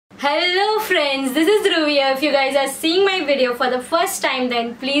Hello friends, this is Dhruvi. If you guys are seeing my video for the first time,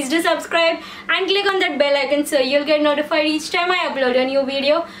 then please do subscribe and click on that bell icon so you'll get notified each time I upload a new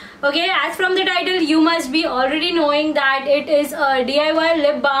video. Okay, as from the title, you must be already knowing that it is a DIY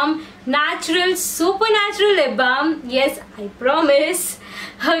lip balm, natural, supernatural lip balm. Yes, I promise.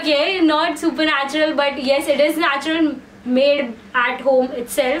 Okay, not supernatural, but yes, it is natural, made at home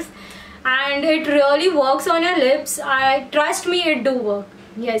itself, and it really works on your lips. Trust me, it do work.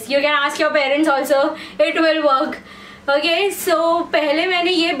 Yes, you can ask your parents also, it will work. Okay, so पहले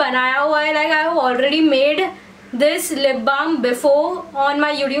मैंने ये बनाया हुआ है, like I have already made this lip balm before on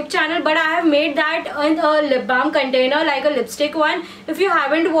my YouTube channel, but I have made that in a lip balm container, like a lipstick one. If you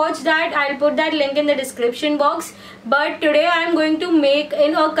haven't watched that, I'll put that link in the description box. But today I am going to make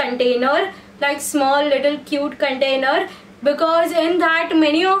in a container, like small little cute container, because in that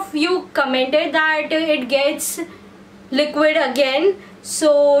many of you commented that it gets liquid again.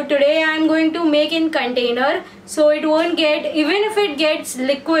 So today I am going to make in container, so it won't get, even if it gets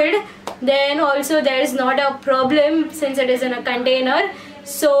liquid, then also there is not a problem since it is in a container.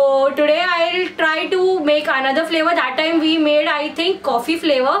 So today I'll try to make another flavor. That time we made, I think, coffee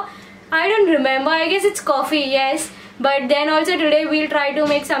flavor. I don't remember, I guess it's coffee, yes. But then also today we'll try to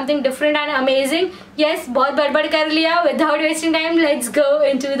make something different and amazing. Yes, बहुत बड़बड़ कर लिया. Without wasting time, let's go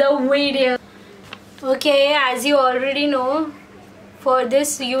into the video. Okay, as you already know, for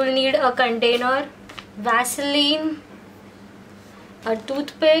this you'll need a container, Vaseline, a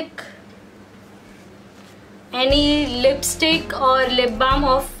toothpick, any lipstick or lip balm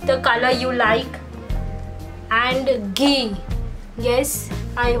of the color you like, and ghee. Yes,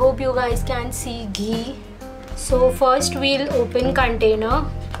 I hope you guys can see ghee. So first we'll open container,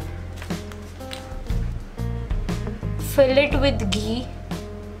 fill it with ghee.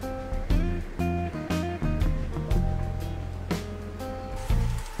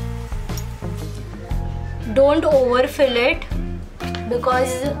 Don't overfill it,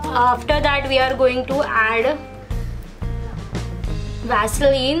 because after that we are going to add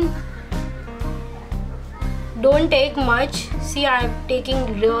Vaseline. Don't take much. See, I am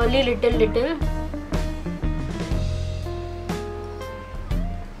taking really little.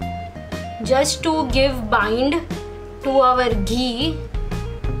 Just to give bind to our ghee.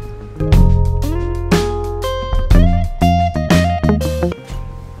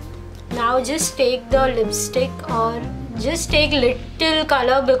 Now just take the lipstick or just take little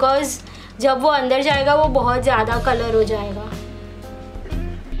color, because जब वो अंदर जाएगा वो बहुत ज़्यादा colour हो जाएगा.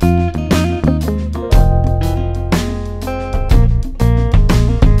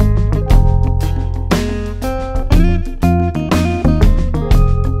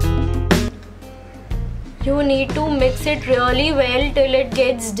 You need to mix it really well till it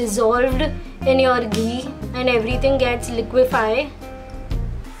gets dissolved in your ghee and everything gets liquefied.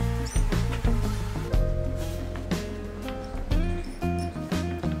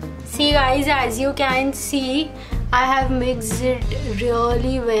 See guys, as you can see, I have mixed it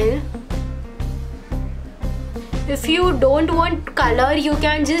really well. If you don't want color, you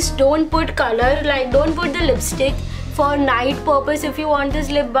can just don't put color, like don't put the lipstick. For night purpose, if you want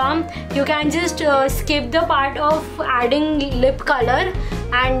this lip balm, you can just skip the part of adding lip color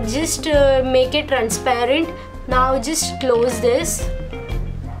and just make it transparent. Now just close this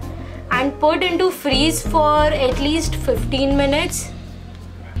and put into freeze for at least 15 minutes.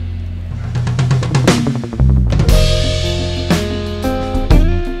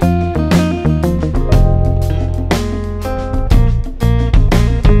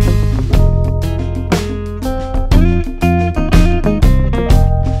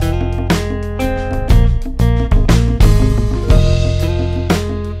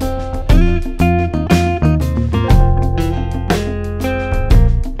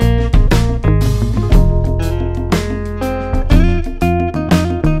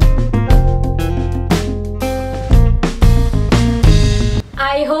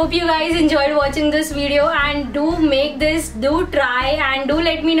 I hope you guys enjoyed watching this video, and do make this, do try, and do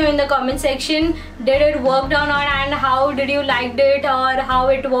let me know in the comment section, did it work or not, and how did you liked it or how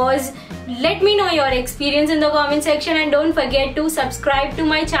it was. Let me know your experience in the comment section, and don't forget to subscribe to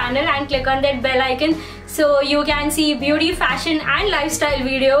my channel and click on that bell icon so you can see beauty, fashion and lifestyle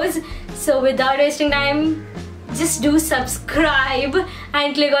videos. So without wasting time, just do subscribe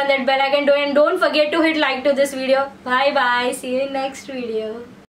and click on that bell icon, and don't forget to hit like to this video. Bye bye, see you in next video.